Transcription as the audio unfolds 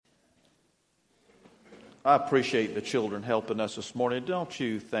I appreciate the children helping us this morning. Don't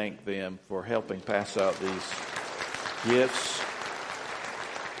you thank them for helping pass out these gifts?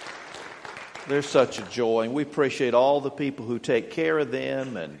 They're such a joy, and we appreciate all the people who take care of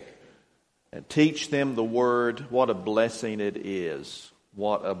them and teach them the Word. What a blessing it is.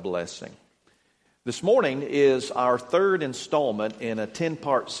 What a blessing. This morning is our third installment in a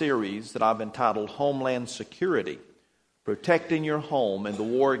 10-part series that I've entitled Homeland Security, Protecting Your Home in the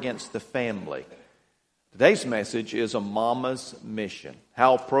War Against the Family. Today's message is a mama's mission.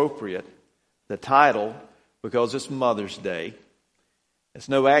 How appropriate, the title, because it's Mother's Day. It's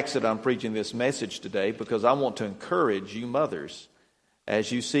no accident I'm preaching this message today, because I want to encourage you mothers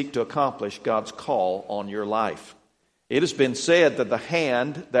as you seek to accomplish God's call on your life. It has been said that the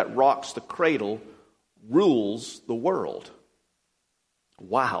hand that rocks the cradle rules the world.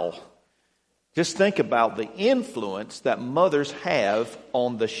 Wow. Just think about the influence that mothers have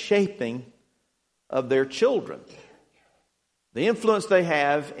on the shaping of their children. The influence they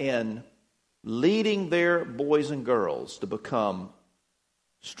have in leading their boys and girls to become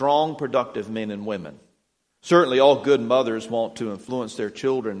strong, productive men and women. Certainly all good mothers want to influence their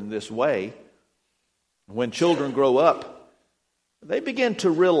children in this way. When children grow up, they begin to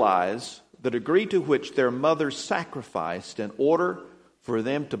realize the degree to which their mothers sacrificed in order for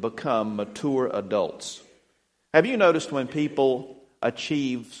them to become mature adults. Have you noticed when people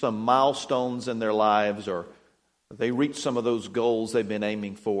achieve some milestones in their lives, or they reach some of those goals they've been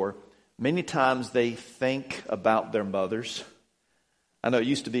aiming for, many times they think about their mothers? I know it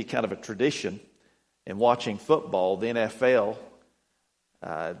used to be kind of a tradition in watching football, the NFL,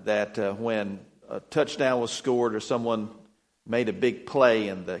 that when a touchdown was scored or someone made a big play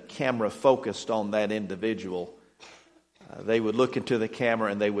and the camera focused on that individual, they would look into the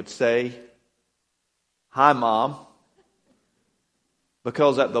camera and they would say, "Hi, Mom."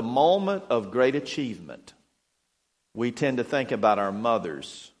 Because at the moment of great achievement, we tend to think about our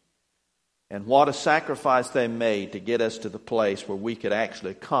mothers and what a sacrifice they made to get us to the place where we could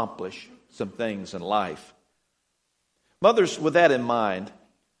actually accomplish some things in life. Mothers, with that in mind,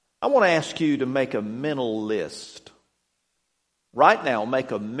 I want to ask you to make a mental list. Right now,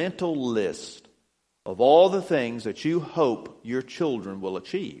 make a mental list of all the things that you hope your children will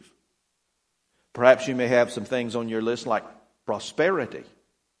achieve. Perhaps you may have some things on your list like prosperity,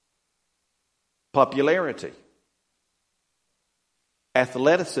 popularity,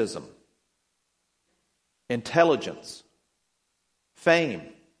 athleticism, intelligence, fame,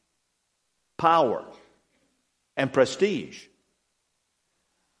 power, and prestige.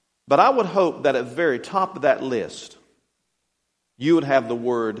 But I would hope that at the very top of that list, you would have the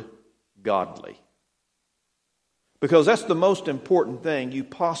word godly. Because that's the most important thing you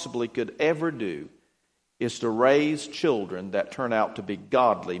possibly could ever do, is to raise children that turn out to be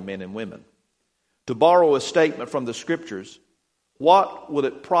godly men and women. To borrow a statement from the Scriptures, what would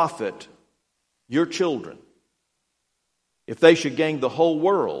it profit your children if they should gain the whole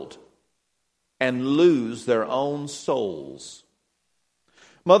world and lose their own souls?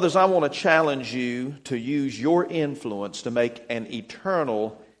 Mothers, I want to challenge you to use your influence to make an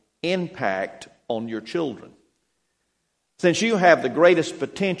eternal impact on your children. Since you have the greatest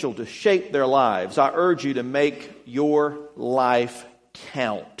potential to shape their lives, I urge you to make your life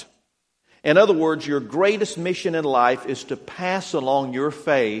count. In other words, your greatest mission in life is to pass along your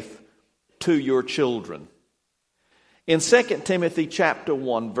faith to your children. In 2 Timothy chapter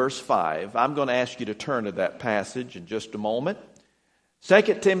 1, verse 5, I'm going to ask you to turn to that passage in just a moment. 2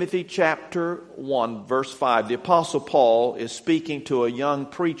 Timothy chapter 1, verse 5, the Apostle Paul is speaking to a young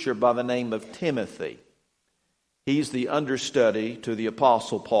preacher by the name of Timothy. He's the understudy to the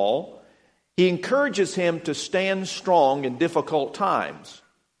Apostle Paul. He encourages him to stand strong in difficult times.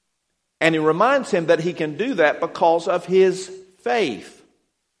 And he reminds him that he can do that because of his faith.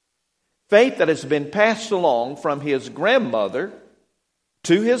 Faith that has been passed along from his grandmother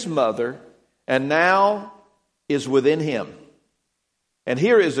to his mother and now is within him. And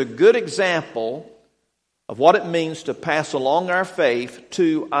here is a good example of what it means to pass along our faith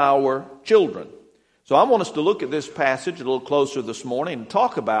to our children. So I want us to look at this passage a little closer this morning and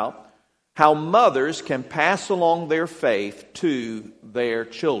talk about how mothers can pass along their faith to their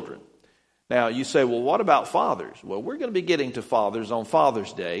children. Now, you say, well, what about fathers? Well, we're going to be getting to fathers on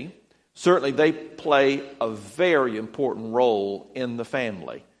Father's Day. Certainly, they play a very important role in the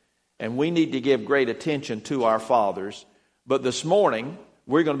family. And we need to give great attention to our fathers. But this morning,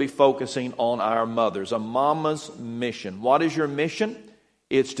 we're going to be focusing on our mothers, a mama's mission. What is your mission?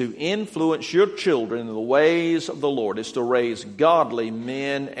 It's to influence your children in the ways of the Lord. It's to raise godly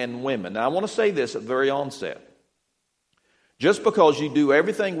men and women. Now, I want to say this at the very onset. Just because you do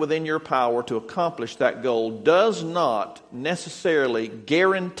everything within your power to accomplish that goal does not necessarily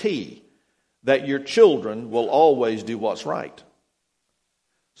guarantee that your children will always do what's right.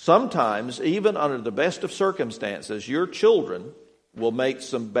 Sometimes, even under the best of circumstances, your children will make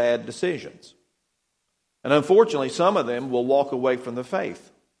some bad decisions. And unfortunately, some of them will walk away from the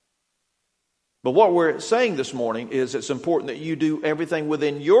faith. But what we're saying this morning is it's important that you do everything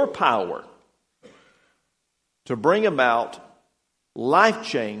within your power to bring about life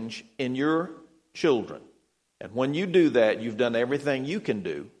change in your children. And when you do that, you've done everything you can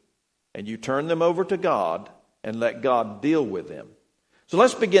do, and you turn them over to God and let God deal with them. So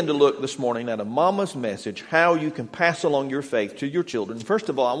let's begin to look this morning at a mama's message, how you can pass along your faith to your children. First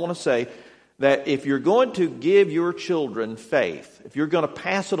of all, I want to say that if you're going to give your children faith, if you're going to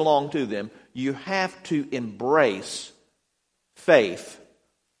pass it along to them, you have to embrace faith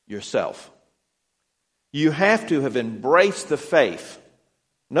yourself. You have to have embraced the faith.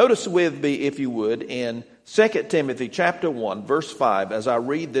 Notice with me, if you would, in 2 Timothy chapter 1, verse 5, as I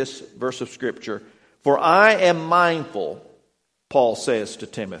read this verse of Scripture, "For I am mindful," Paul says to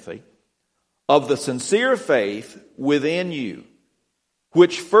Timothy, "of the sincere faith within you,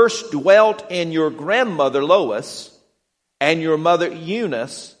 which first dwelt in your grandmother Lois and your mother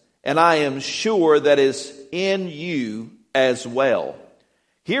Eunice, and I am sure that is in you as well."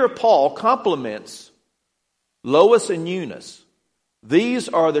 Here Paul compliments Lois and Eunice. These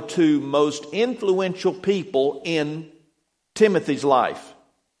are the two most influential people in Timothy's life.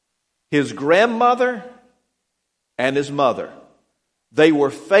 His grandmother and his mother. They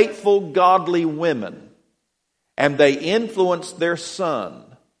were faithful, godly women, and they influenced their son,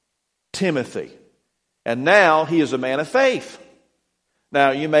 Timothy. And now he is a man of faith.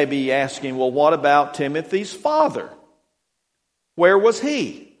 Now you may be asking, well, what about Timothy's father? Where was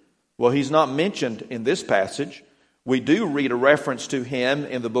he? Well, he's not mentioned in this passage. We do read a reference to him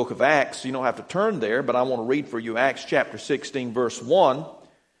in the book of Acts. You don't have to turn there, but I want to read for you Acts chapter 16, verse 1.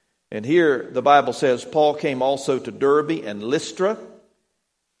 And here the Bible says, "Paul came also to Derbe and Lystra,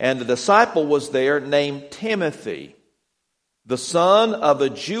 and a disciple was there named Timothy, the son of a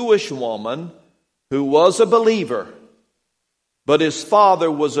Jewish woman who was a believer, but his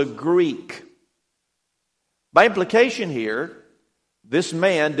father was a Greek." By implication here, this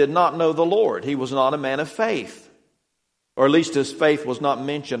man did not know the Lord. He was not a man of faith, or at least his faith was not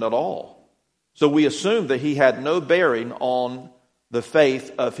mentioned at all. So we assume that he had no bearing on the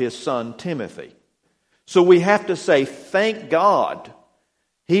faith of his son Timothy. So we have to say, thank God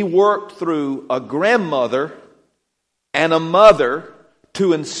he worked through a grandmother and a mother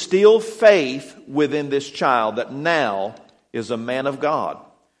to instill faith within this child that now is a man of God.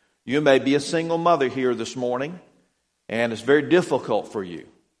 You may be a single mother here this morning, and it's very difficult for you.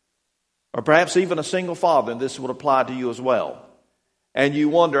 Or perhaps even a single father, and this would apply to you as well. And you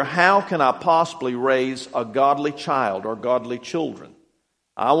wonder, how can I possibly raise a godly child or godly children?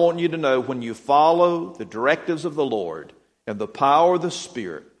 I want you to know, when you follow the directives of the Lord and the power of the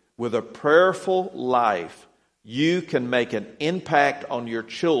Spirit with a prayerful life, you can make an impact on your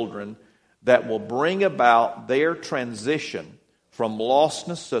children that will bring about their transition from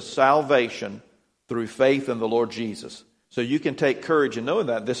lostness to salvation through faith in the Lord Jesus. So you can take courage in knowing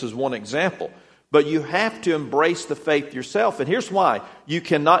that. This is one example. But you have to embrace the faith yourself. And here's why. You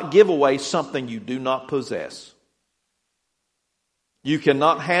cannot give away something you do not possess. You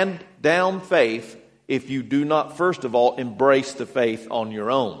cannot hand down faith if you do not, first of all, embrace the faith on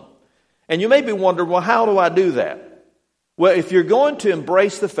your own. And you may be wondering, well, how do I do that? Well, if you're going to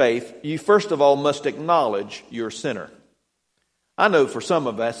embrace the faith, you first of all must acknowledge you're a sinner. I know for some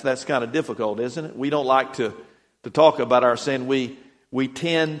of us that's kind of difficult, isn't it? We don't like to talk about our sin. We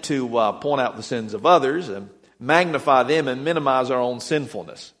tend to point out the sins of others and magnify them and minimize our own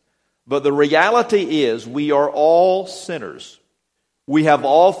sinfulness. But the reality is we are all sinners. We have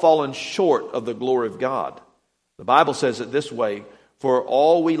all fallen short of the glory of God. The Bible says it this way, "For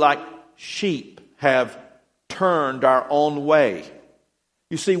all we like sheep have turned our own way."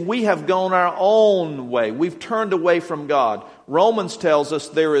 You see, we have gone our own way. We've turned away from God. Romans tells us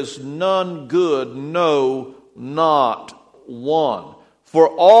there is none good, no, not one. For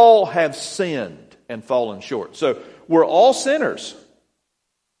all have sinned and fallen short. So we're all sinners.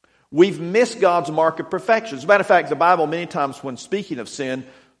 We've missed God's mark of perfection. As a matter of fact, the Bible many times when speaking of sin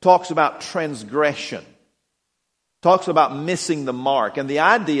talks about transgression. Talks about missing the mark. And the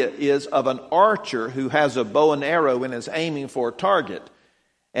idea is of an archer who has a bow and arrow and is aiming for a target.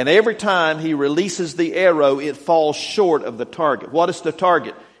 And every time he releases the arrow, it falls short of the target. What is the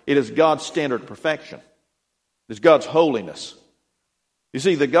target? It is God's standard of perfection. It's God's holiness. You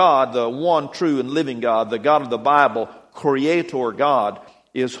see, the God, the one true and living God, the God of the Bible, Creator God,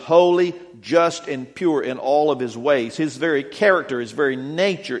 is holy, just, and pure in all of His ways. His very character, His very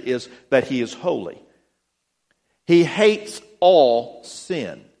nature is that He is holy. He hates all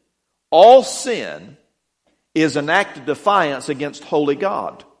sin. All sin is an act of defiance against holy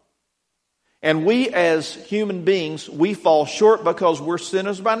God. And we as human beings, we fall short because we're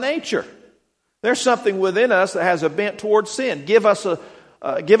sinners by nature. There's something within us that has a bent towards sin. Give us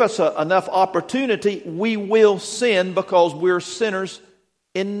enough opportunity, we will sin because we're sinners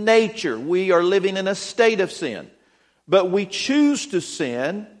in nature. We are living in a state of sin. But we choose to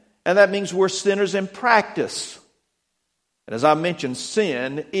sin, and that means we're sinners in practice. And as I mentioned,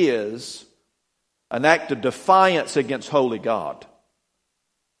 sin is an act of defiance against holy God.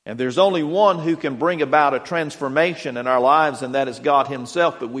 And there's only one who can bring about a transformation in our lives, and that is God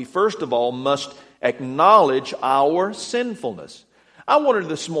Himself. But we first of all must acknowledge our sinfulness. I wonder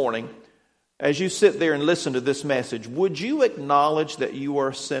this morning, as you sit there and listen to this message, would you acknowledge that you are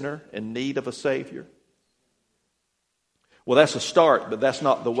a sinner in need of a Savior? Well, that's a start, but that's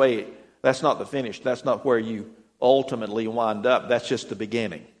not the finish. That's not where you ultimately wind up. That's just the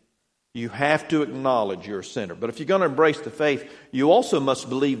beginning. You have to acknowledge you're a sinner. But if you're going to embrace the faith, you also must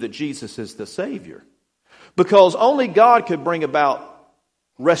believe that Jesus is the Savior. Because only God could bring about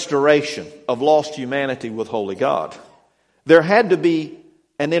restoration of lost humanity with holy God. There had to be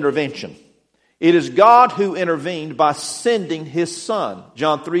an intervention. It is God who intervened by sending His Son.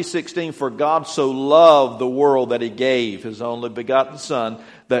 John 3:16, for God so loved the world that He gave His only begotten Son,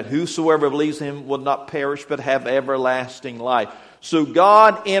 that whosoever believes in Him will not perish but have everlasting life. So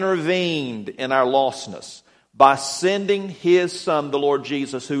God intervened in our lostness by sending His Son, the Lord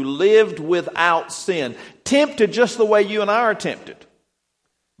Jesus, who lived without sin, tempted just the way you and I are tempted.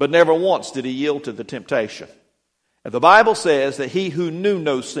 But never once did He yield to the temptation. And the Bible says that He who knew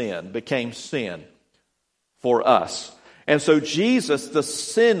no sin became sin for us. And so Jesus, the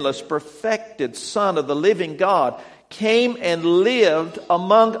sinless, perfected Son of the living God, came and lived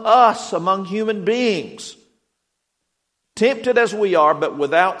among us, among human beings. Tempted as we are, but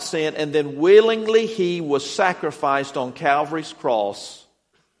without sin, and then willingly He was sacrificed on Calvary's cross,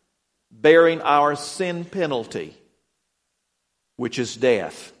 bearing our sin penalty, which is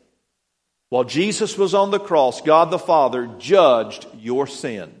death. While Jesus was on the cross, God the Father judged your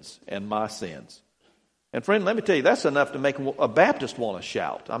sins and my sins. And friend, let me tell you, that's enough to make a Baptist want to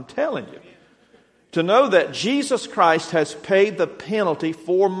shout. I'm telling you. To know that Jesus Christ has paid the penalty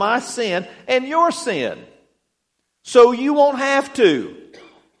for my sin and your sin. So you won't have to.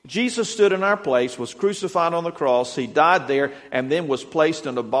 Jesus stood in our place, was crucified on the cross. He died there and then was placed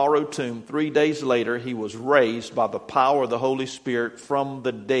in a borrowed tomb. 3 days later, He was raised by the power of the Holy Spirit from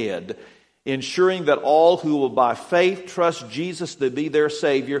the dead, ensuring that all who will by faith trust Jesus to be their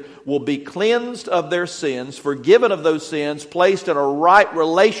Savior will be cleansed of their sins, forgiven of those sins, placed in a right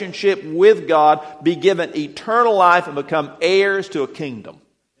relationship with God, be given eternal life, and become heirs to a kingdom.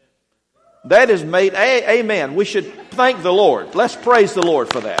 That is made, amen. We should thank the Lord. Let's praise the Lord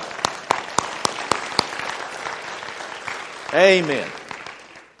for that. Amen.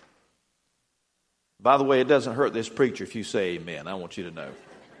 By the way, it doesn't hurt this preacher if you say amen. I want you to know.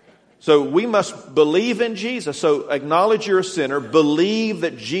 So we must believe in Jesus. So acknowledge you're a sinner. Believe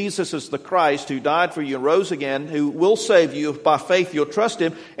that Jesus is the Christ who died for you and rose again, who will save you. If by faith you'll trust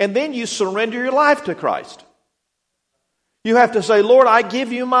Him. And then you surrender your life to Christ. You have to say, Lord, I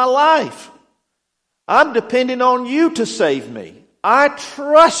give you my life. I'm depending on you to save me. I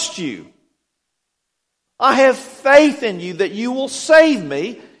trust you. I have faith in you that you will save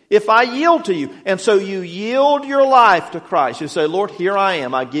me if I yield to you. And so you yield your life to Christ. You say, Lord, here I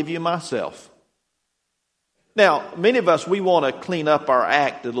am. I give you myself. Now, many of us, we want to clean up our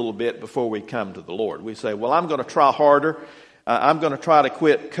act a little bit before we come to the Lord. We say, well, I'm going to try harder. I'm going to try to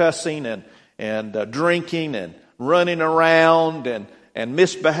quit cussing and drinking and running around and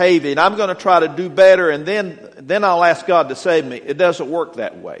misbehaving. I'm going to try to do better, and then I'll ask God to save me. It doesn't work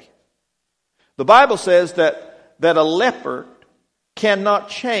that way. The Bible says that a leper cannot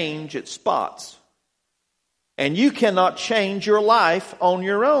change its spots. And you cannot change your life on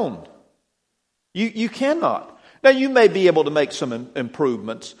your own. You cannot. Now, you may be able to make some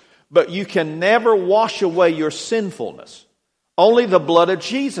improvements, but you can never wash away your sinfulness. Only the blood of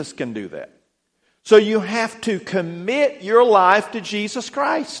Jesus can do that. So you have to commit your life to Jesus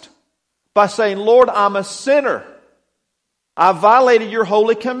Christ by saying, Lord, I'm a sinner. I violated your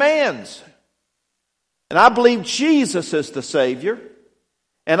holy commands. And I believe Jesus is the Savior.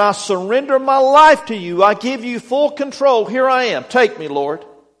 And I surrender my life to you. I give you full control. Here I am. Take me, Lord.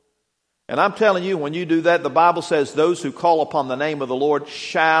 And I'm telling you, when you do that, the Bible says those who call upon the name of the Lord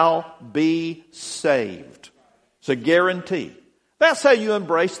shall be saved. It's a guarantee. That's how you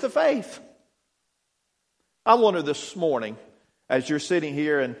embrace the faith. I wonder this morning, as you're sitting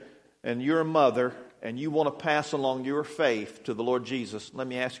here and you're a mother and you want to pass along your faith to the Lord Jesus, let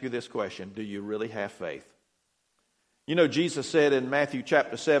me ask you this question. Do you really have faith? You know, Jesus said in Matthew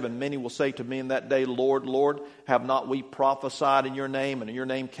chapter 7, many will say to me in that day, Lord, Lord, have not we prophesied in your name, and in your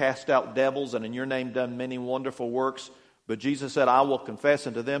name cast out devils, and in your name done many wonderful works? But Jesus said, I will confess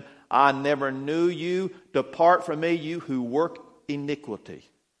unto them, I never knew you. Depart from me, you who work iniquity.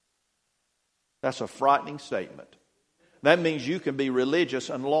 That's a frightening statement. That means you can be religious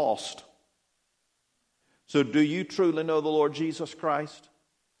and lost. So do you truly know the Lord Jesus Christ?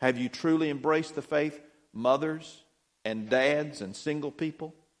 Have you truly embraced the faith? Mothers and dads and single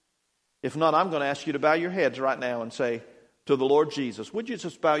people? If not, I'm going to ask you to bow your heads right now and say to the Lord Jesus, would you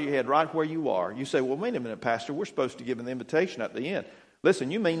just bow your head right where you are? You say, well, wait a minute, Pastor, we're supposed to give an invitation at the end.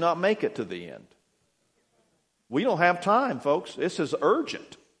 Listen, you may not make it to the end. We don't have time, folks. This is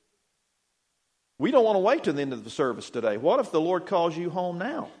urgent. We don't want to wait to the end of the service today. What if the Lord calls you home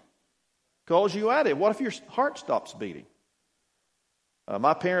now? Calls you out of it? What if your heart stops beating?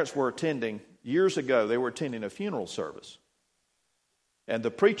 My parents were attending, years ago, they were attending a funeral service. And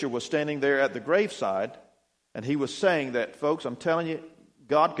the preacher was standing there at the graveside, and he was saying that, folks, I'm telling you,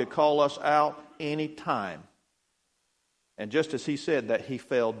 God could call us out any time. And just as he said that, he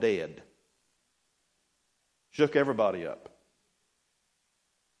fell dead. Shook everybody up.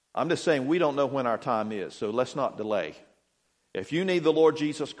 I'm just saying we don't know when our time is, so let's not delay. If you need the Lord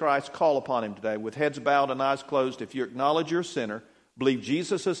Jesus Christ, call upon Him today with heads bowed and eyes closed. If you acknowledge you're a sinner, believe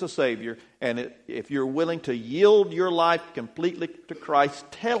Jesus is a Savior, and if you're willing to yield your life completely to Christ,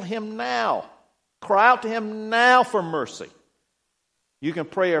 tell Him now. Cry out to Him now for mercy. You can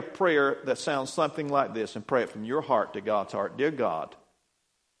pray a prayer that sounds something like this and pray it from your heart to God's heart. Dear God,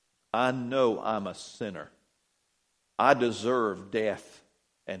 I know I'm a sinner. I deserve death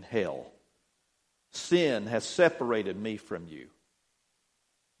and hell. Sin has separated me from you.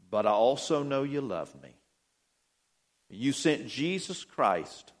 But I also know you love me. You sent Jesus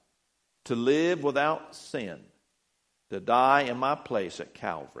Christ to live without sin, to die in my place at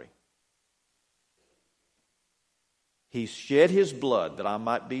Calvary. He shed His blood that I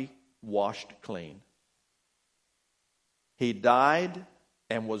might be washed clean. He died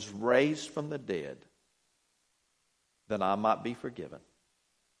and was raised from the dead that I might be forgiven.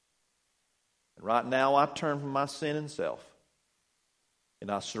 And right now I turn from my sin and self, and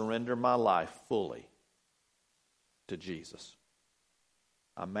I surrender my life fully to Jesus.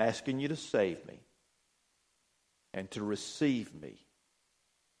 I'm asking you to save me and to receive me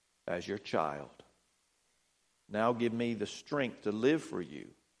as your child. Now give me the strength to live for you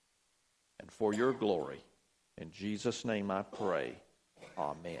and for your glory. In Jesus' name I pray.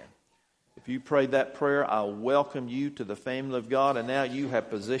 Amen. If you prayed that prayer, I welcome you to the family of God, and now you have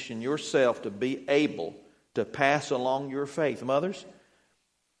positioned yourself to be able to pass along your faith. Mothers,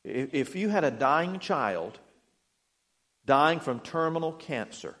 if you had a dying child, dying from terminal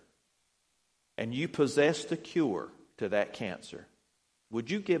cancer, and you possess the cure to that cancer, would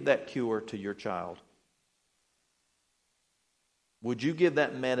you give that cure to your child? Would you give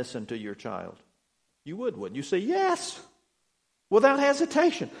that medicine to your child? You would, wouldn't you? Say, yes, without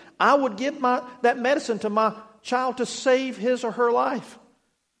hesitation. I would give that medicine to my child to save his or her life.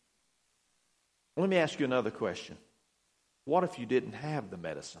 Let me ask you another question. What if you didn't have the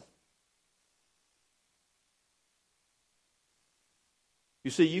medicine?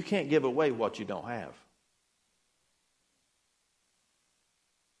 You see, you can't give away what you don't have.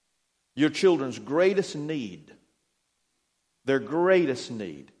 Your children's greatest need, their greatest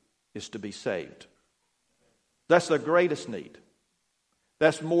need is to be saved. That's their greatest need.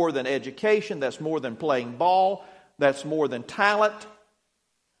 That's more than education. That's more than playing ball. That's more than talent.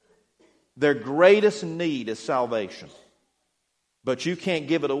 Their greatest need is salvation. But you can't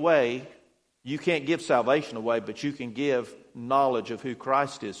give it away. You can't give salvation away, but you can give knowledge of who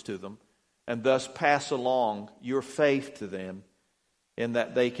Christ is to them, and thus pass along your faith to them in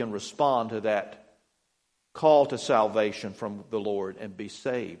that they can respond to that call to salvation from the Lord and be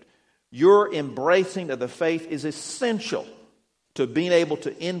saved. Your embracing of the faith is essential to being able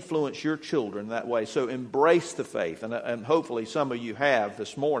to influence your children that way. So embrace the faith, and hopefully some of you have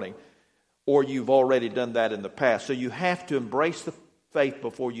this morning, or you've already done that in the past. So you have to embrace the faith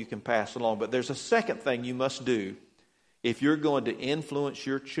before you can pass along. But there's a second thing you must do if you're going to influence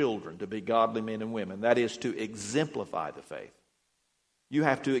your children to be godly men and women. That is to exemplify the faith. You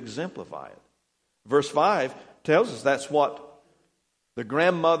have to exemplify it. Verse 5 tells us that's what the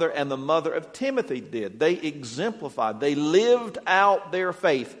grandmother and the mother of Timothy did. They exemplified. They lived out their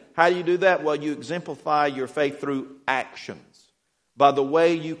faith How do you do that? Well, you exemplify your faith through actions, by the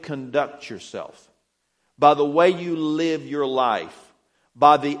way you conduct yourself, by the way you live your life,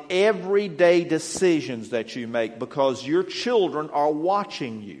 by the everyday decisions that you make, because your children are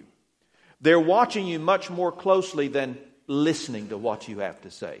watching you. They're watching you much more closely than listening to what you have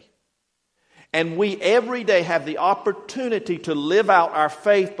to say. And we every day have the opportunity to live out our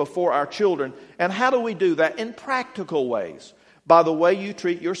faith before our children. And how do we do that? In practical ways. By the way you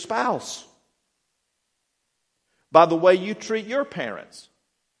treat your spouse. By the way you treat your parents.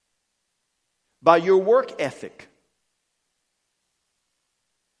 By your work ethic.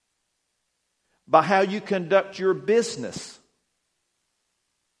 By how you conduct your business.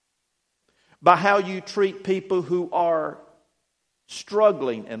 By how you treat people who are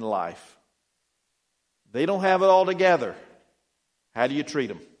struggling in life. They don't have it all together. How do you treat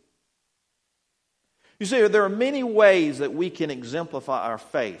them? You see, there are many ways that we can exemplify our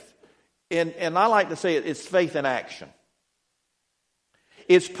faith. And I like to say it's faith in action.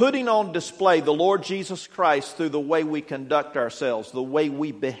 It's putting on display the Lord Jesus Christ through the way we conduct ourselves, the way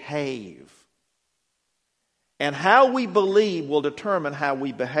we behave. And how we believe will determine how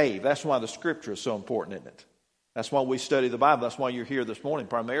we behave. That's why the Scripture is so important, isn't it? That's why we study the Bible. That's why you're here this morning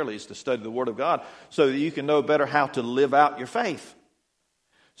primarily, is to study the Word of God so that you can know better how to live out your faith.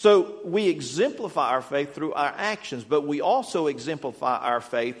 So we exemplify our faith through our actions, but we also exemplify our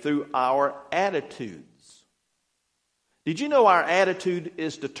faith through our attitudes. Did you know our attitude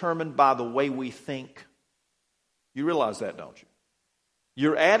is determined by the way we think? You realize that, don't you?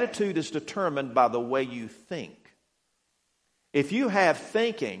 Your attitude is determined by the way you think. If you have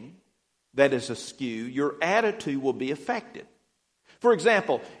thinking that is askew, your attitude will be affected. For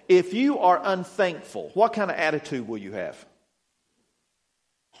example, if you are unthankful, what kind of attitude will you have?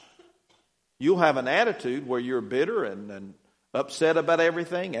 You'll have an attitude where you're bitter and upset about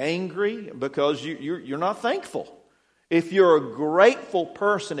everything, angry, because you're not thankful. If you're a grateful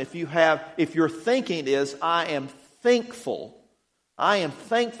person, if your thinking is, I am thankful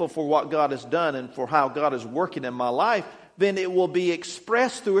for what God has done and for how God is working in my life, then it will be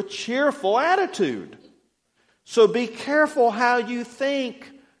expressed through a cheerful attitude. So be careful how you think.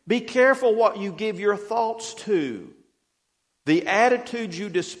 Be careful what you give your thoughts to. The attitudes you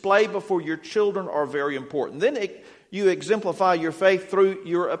display before your children are very important. Then you exemplify your faith through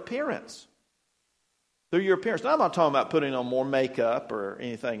your appearance. Through your appearance. Now, I'm not talking about putting on more makeup or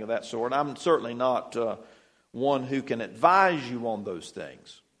anything of that sort. I'm certainly not one who can advise you on those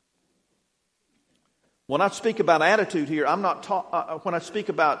things. When I speak about attitude here, when I speak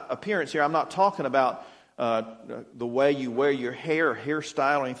about appearance here, I'm not talking about the way you wear your hair or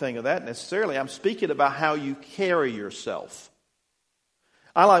hairstyle or anything of that necessarily. I'm speaking about how you carry yourself.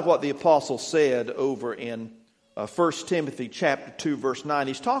 I like what the apostle said over in 1 Timothy chapter 2, verse 9.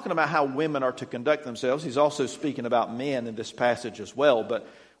 He's talking about how women are to conduct themselves. He's also speaking about men in this passage as well, but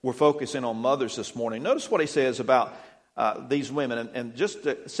we're focusing on mothers this morning. Notice what he says about these women, and just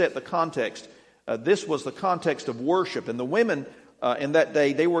to set the context, this was the context of worship. And the women in that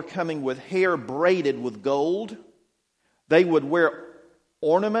day, they were coming with hair braided with gold. They would wear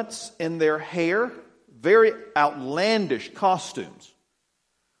ornaments in their hair, very outlandish costumes.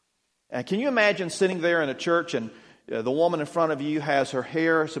 And can you imagine sitting there in a church and the woman in front of you has her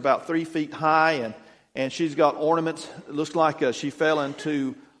hair, it's about 3 feet high, and she's got ornaments. It looks like she fell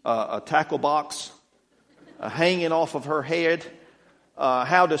into a tackle box hanging off of her head.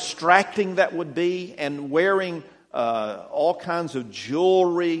 How distracting that would be, and wearing all kinds of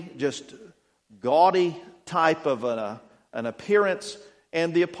jewelry, just gaudy type of an appearance.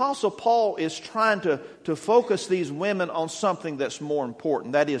 And the Apostle Paul is trying to focus these women on something that's more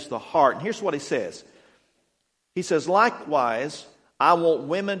important. That is the heart. And here's what he says. He says, likewise, I want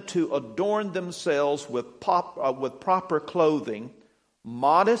women to adorn themselves with proper clothing,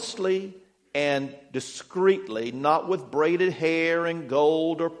 modestly and discreetly, not with braided hair and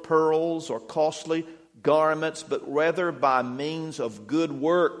gold or pearls or costly garments, but rather by means of good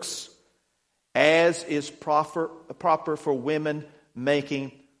works, as is proper for women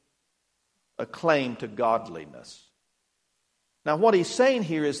making a claim to godliness. Now, what he's saying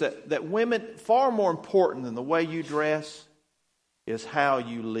here is that women, far more important than the way you dress, is how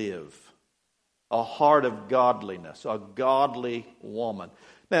you live. A heart of godliness, a godly woman.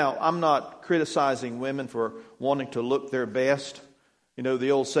 Now, I'm not criticizing women for wanting to look their best. You know,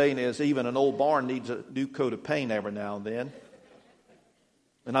 the old saying is, even an old barn needs a new coat of paint every now and then.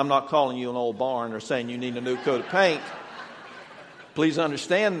 And I'm not calling you an old barn or saying you need a new coat of paint. Please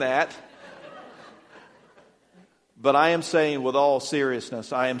understand that. But I am saying with all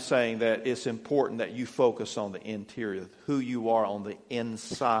seriousness, I am saying that it's important that you focus on the interior, who you are on the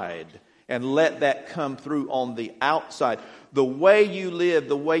inside, and let that come through on the outside. The way you live,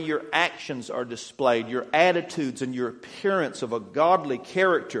 the way your actions are displayed, your attitudes and your appearance of a godly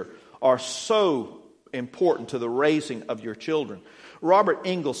character are so important to the raising of your children. Robert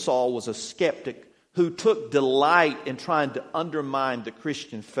Ingersoll was a skeptic who took delight in trying to undermine the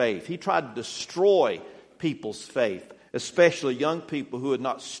Christian faith. He tried to destroy people's faith, especially young people who had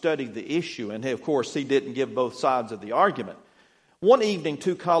not studied the issue. And of course, he didn't give both sides of the argument. One evening,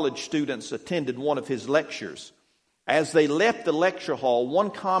 2 college students attended one of his lectures. As they left the lecture hall,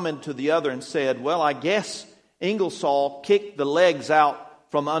 one commented to the other and said, "Well, I guess Ingersoll kicked the legs out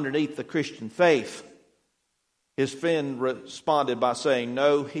from underneath the Christian faith." His friend responded by saying,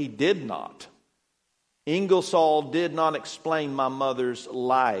 "No, he did not. Ingersoll did not explain my mother's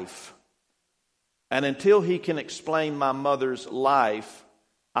life. And until he can explain my mother's life,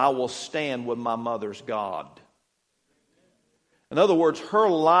 I will stand with my mother's God." In other words, her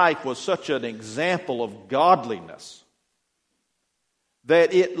life was such an example of godliness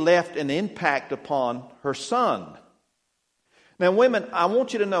that it left an impact upon her son. Now, women, I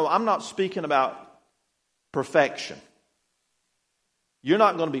want you to know, I'm not speaking about perfection. You're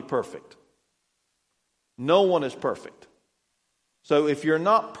not going to be perfect. No one is perfect. So if you're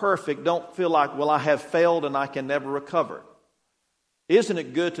not perfect, don't feel like, well, I have failed and I can never recover. Isn't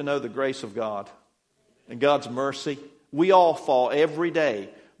it good to know the grace of God and God's mercy? We all fall every day,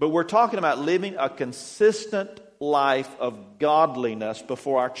 but we're talking about living a consistent life of godliness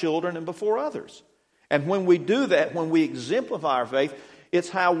before our children and before others. And when we do that, when we exemplify our faith, it's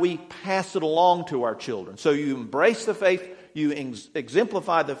how we pass it along to our children. So you embrace the faith, you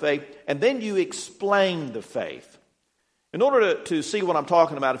exemplify the faith, and then you explain the faith. In order to see what I'm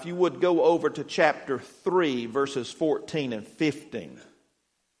talking about, if you would go over to chapter 3, verses 14 and 15.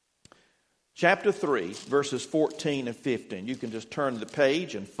 Chapter 3, verses 14 and 15. You can just turn the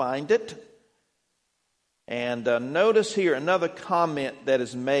page and find it. And notice here another comment that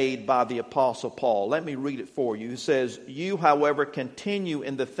is made by the Apostle Paul. Let me read it for you. He says, "You, however, continue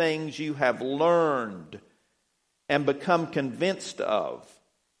in the things you have learned and become convinced of,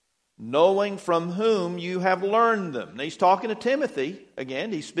 knowing from whom you have learned them." Now, he's talking to Timothy.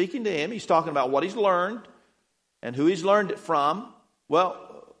 Again, he's speaking to him. He's talking about what he's learned and who he's learned it from. Well,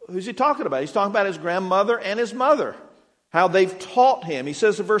 who's he talking about? He's talking about his grandmother and his mother, how they've taught him. He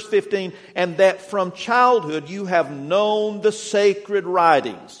says in verse 15, "And that from childhood you have known the sacred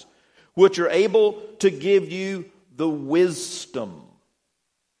writings, which are able to give you the wisdom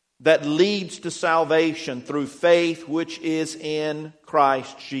that leads to salvation through faith which is in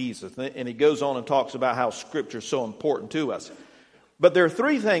Christ Jesus." And he goes on and talks about how Scripture is so important to us. But there are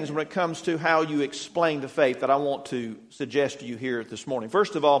 3 things when it comes to how you explain the faith that I want to suggest to you here this morning.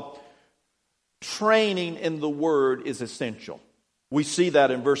 First of all, training in the Word is essential. We see that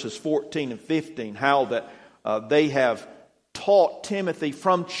in verses 14 and 15, how that they have taught Timothy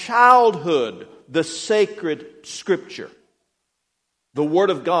from childhood the sacred Scripture, the Word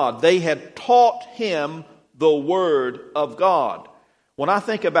of God. They had taught him the Word of God. When I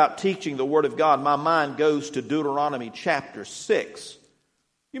think about teaching the Word of God, my mind goes to Deuteronomy chapter 6.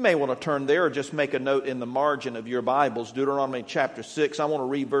 You may want to turn there or just make a note in the margin of your Bibles, Deuteronomy chapter 6. I want to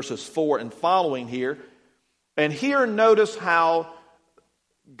read verses 4 and following here. And here notice how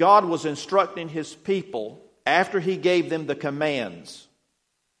God was instructing His people after He gave them the commands,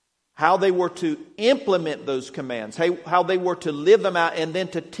 how they were to implement those commands, how they were to live them out, and then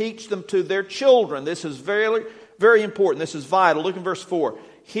to teach them to their children. This is very, very important. This is vital. Look in verse 4.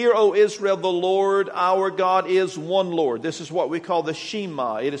 "Hear, O Israel, the Lord our God is one Lord." This is what we call the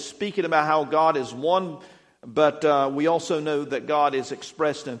Shema. It is speaking about how God is one, but we also know that God is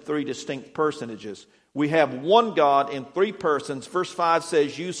expressed in 3 distinct personages. We have one God in 3 persons. Verse 5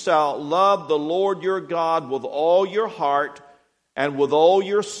 says, "You shall love the Lord your God with all your heart and with all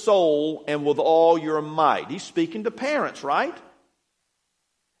your soul and with all your might." He's speaking to parents, right?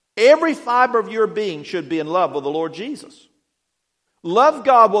 Every fiber of your being should be in love with the Lord Jesus. Love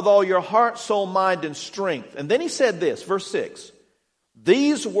God with all your heart, soul, mind, and strength. And then he said this, verse 6,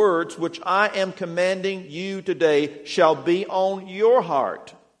 "These words which I am commanding you today shall be on your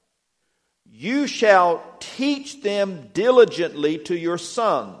heart. You shall teach them diligently to your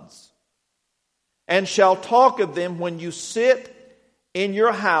sons, and shall talk of them when you sit in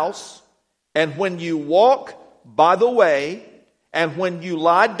your house, and when you walk by the way, and when you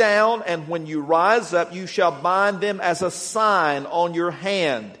lie down, and when you rise up, you shall bind them as a sign on your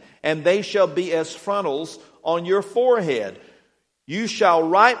hand, and they shall be as frontals on your forehead. You shall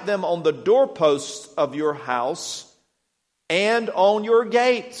write them on the doorposts of your house and on your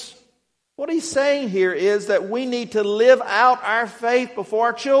gates. What he's saying here is that we need to live out our faith before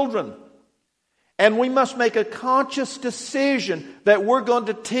our children. And we must make a conscious decision that we're going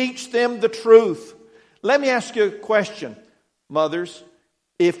to teach them the truth. Let me ask you a question, mothers.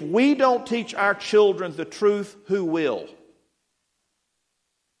 If we don't teach our children the truth, who will?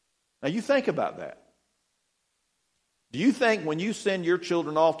 Now you think about that. Do you think when you send your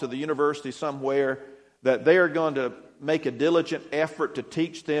children off to the university somewhere that they are going to make a diligent effort to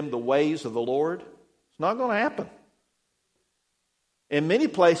teach them the ways of the Lord? It's not going to happen. In many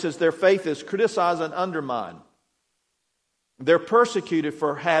places, their faith is criticized and undermined. They're persecuted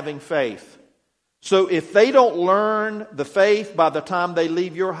for having faith. So if they don't learn the faith by the time they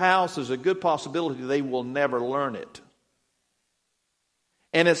leave your house, there's a good possibility they will never learn it.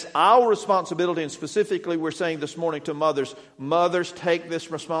 And it's our responsibility, and specifically we're saying this morning to mothers, mothers, take this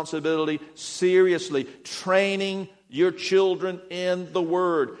responsibility seriously, training your children in the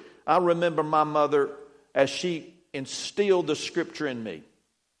Word. I remember my mother as she instilled the Scripture in me.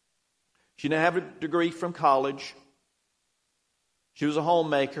 She didn't have a degree from college. She was a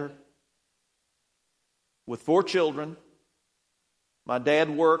homemaker with 4 children. My dad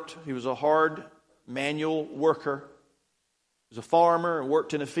worked. He was a hard manual worker. He was a farmer and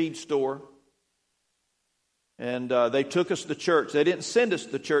worked in a feed store. And they took us to church. They didn't send us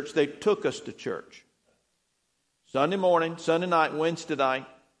to church. They took us to church. Sunday morning, Sunday night, Wednesday night.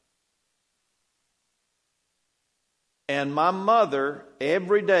 And my mother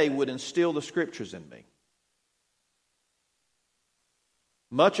every day would instill the Scriptures in me.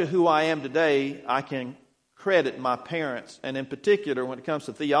 Much of who I am today, I can credit my parents, and in particular, when it comes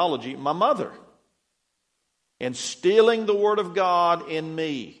to theology, my mother, instilling the Word of God in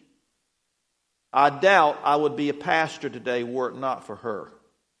me. I doubt I would be a pastor today were it not for her.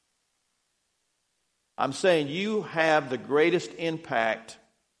 I'm saying you have the greatest impact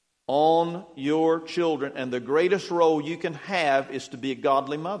on your children, and the greatest role you can have is to be a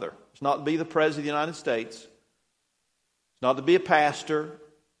godly mother. It's not to be the President of the United States. It's not to be a pastor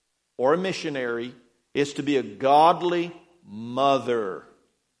or a missionary. It's to be a godly mother.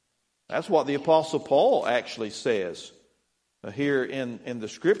 That's what the Apostle Paul actually says here in the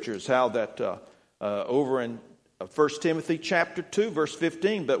Scriptures, how that over in 1 Timothy chapter 2, verse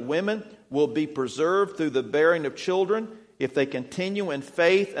 15, but women will be preserved through the bearing of children if they continue in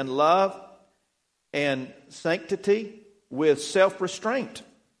faith and love and sanctity with self-restraint.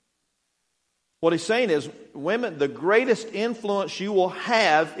 What he's saying is, women, the greatest influence you will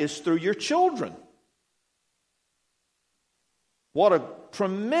have is through your children. What a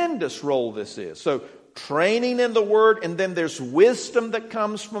tremendous role this is. So, training in the Word, and then there's wisdom that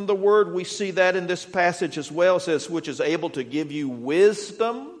comes from the Word. We see that in this passage as well. It says, which is able to give you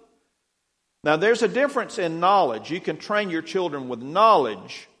wisdom. Now, there's a difference in knowledge. You can train your children with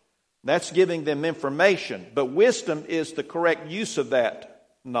knowledge. That's giving them information. But wisdom is the correct use of that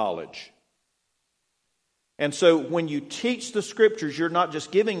knowledge. And so when you teach the Scriptures, you're not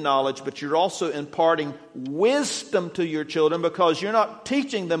just giving knowledge, but you're also imparting wisdom to your children, because you're not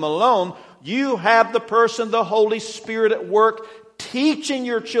teaching them alone. You have the person, the Holy Spirit at work, teaching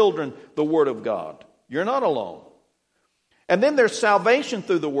your children the Word of God. You're not alone. And then there's salvation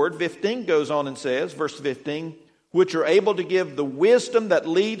through the Word. 15 goes on and says, verse 15, which are able to give the wisdom that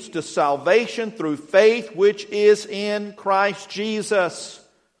leads to salvation through faith which is in Christ Jesus.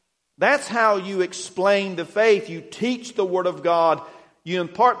 That's how you explain the faith. You teach the Word of God. You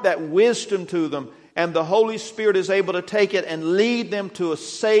impart that wisdom to them. And the Holy Spirit is able to take it and lead them to a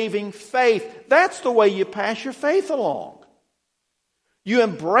saving faith. That's the way you pass your faith along. You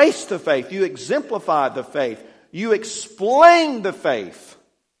embrace the faith. You exemplify the faith. You explain the faith.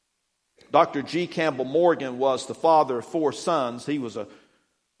 Dr. G. Campbell Morgan was the father of 4 sons. He was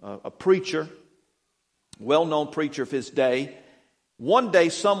a preacher, well-known preacher of his day. One day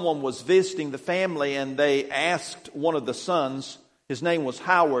someone was visiting the family, and they asked one of the sons, his name was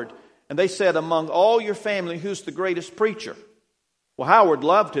Howard, and they said, among all your family, who's the greatest preacher? Well, Howard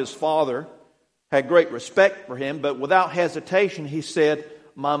loved his father, had great respect for him, but without hesitation he said,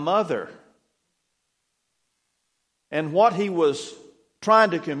 my mother. And what he was trying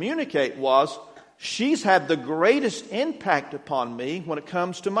to communicate was, she's had the greatest impact upon me when it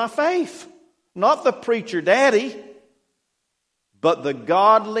comes to my faith. Not the preacher daddy, but the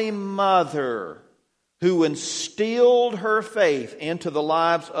godly mother who instilled her faith into the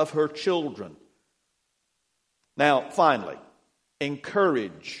lives of her children. Now, finally,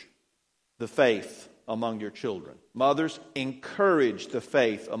 encourage the faith among your children. Mothers, encourage the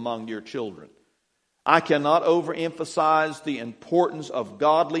faith among your children. I cannot overemphasize the importance of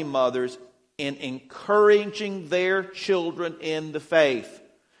godly mothers in encouraging their children in the faith.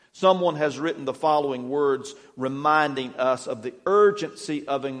 Someone has written the following words reminding us of the urgency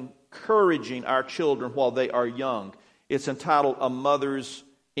of encouraging our children while they are young. It's entitled A Mother's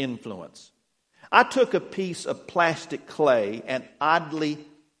Influence. I took a piece of plastic clay and oddly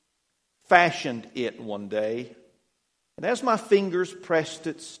fashioned it one day, and as my fingers pressed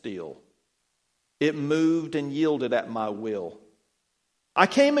it still, it moved and yielded at my will. I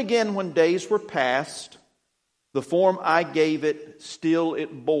came again when days were past. The form I gave it, still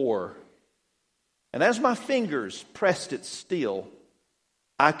it bore. And as my fingers pressed it still,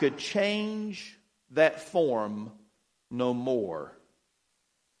 I could change that form no more.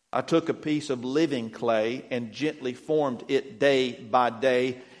 I took a piece of living clay and gently formed it day by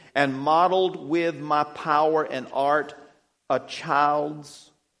day, and modeled with my power and art a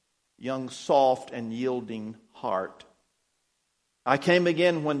child's young, soft, and yielding heart. I came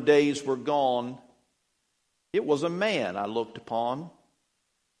again when days were gone. It was a man I looked upon.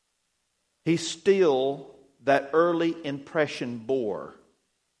 He still that early impression bore,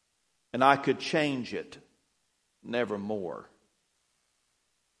 and I could change it nevermore.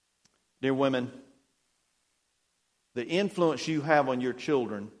 Dear women, the influence you have on your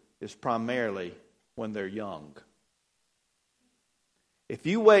children is primarily when they're young. If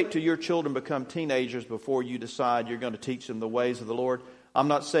you wait till your children become teenagers before you decide you're going to teach them the ways of the Lord, I'm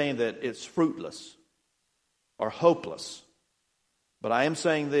not saying that it's fruitless or hopeless, but I am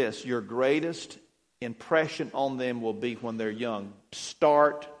saying this: your greatest impression on them will be when they're young.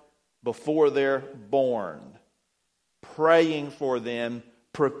 Start before they're born, praying for them,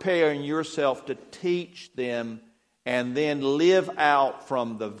 preparing yourself to teach them, and then live out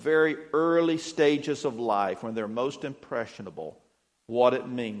from the very early stages of life when they're most impressionable what it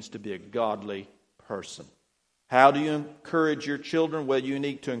means to be a godly person. How do you encourage your children? Well, you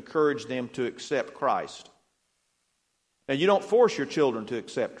need to encourage them to accept Christ. Now, you don't force your children to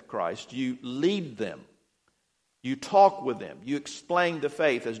accept Christ. You lead them. You talk with them. You explain the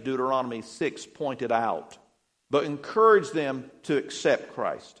faith, as Deuteronomy 6 pointed out. But encourage them to accept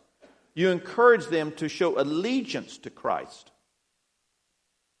Christ. You encourage them to show allegiance to Christ.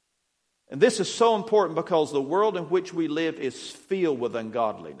 And this is so important because the world in which we live is filled with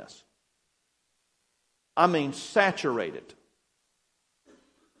ungodliness. I mean, saturated.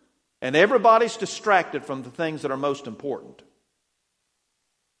 And everybody's distracted from the things that are most important.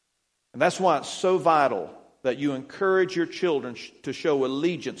 And that's why it's so vital that you encourage your children to show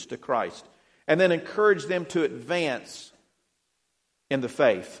allegiance to Christ. And then encourage them to advance in the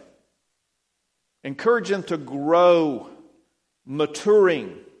faith. Encourage them to grow,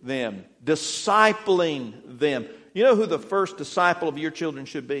 maturing them, discipling them. You know who the first disciple of your children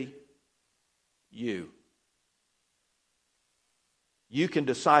should be? You. You can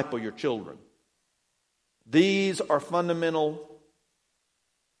disciple your children. These are fundamental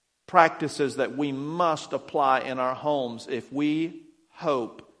practices that we must apply in our homes if we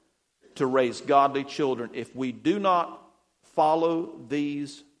hope to raise godly children. If we do not follow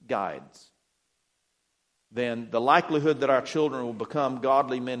these guides, then the likelihood that our children will become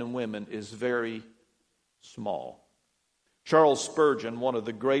godly men and women is very small. Charles Spurgeon, one of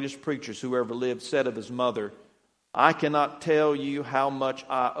the greatest preachers who ever lived, said of his mother, "I cannot tell you how much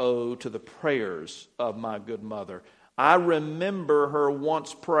I owe to the prayers of my good mother. I remember her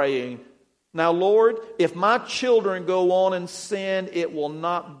once praying, 'Now, Lord, if my children go on in sin, it will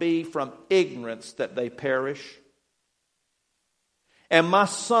not be from ignorance that they perish. And my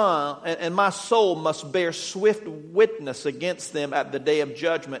son and my soul must bear swift witness against them at the day of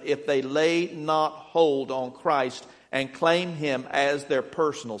judgment if they lay not hold on Christ and claim Him as their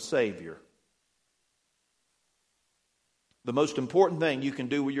personal Savior.'" The most important thing you can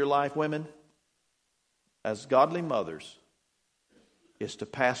do with your life, women, as godly mothers, is to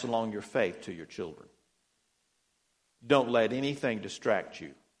pass along your faith to your children. Don't let anything distract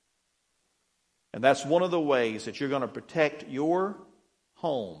you. And that's one of the ways that you're going to protect your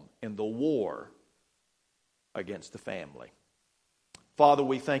home in the war against the family. Father,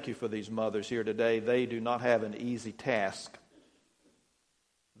 we thank you for these mothers here today. They do not have an easy task.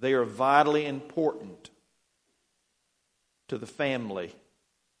 They are vitally important to the family.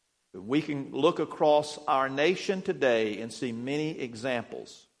 We can look across our nation today and see many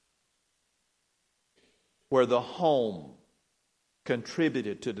examples where the home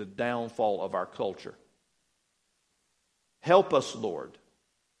contributed to the downfall of our culture. Help us, Lord,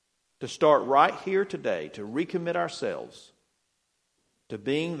 to start right here today to recommit ourselves to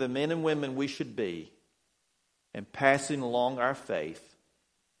being the men and women we should be and passing along our faith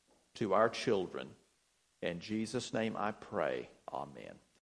to our children. In Jesus' name I pray. Amen.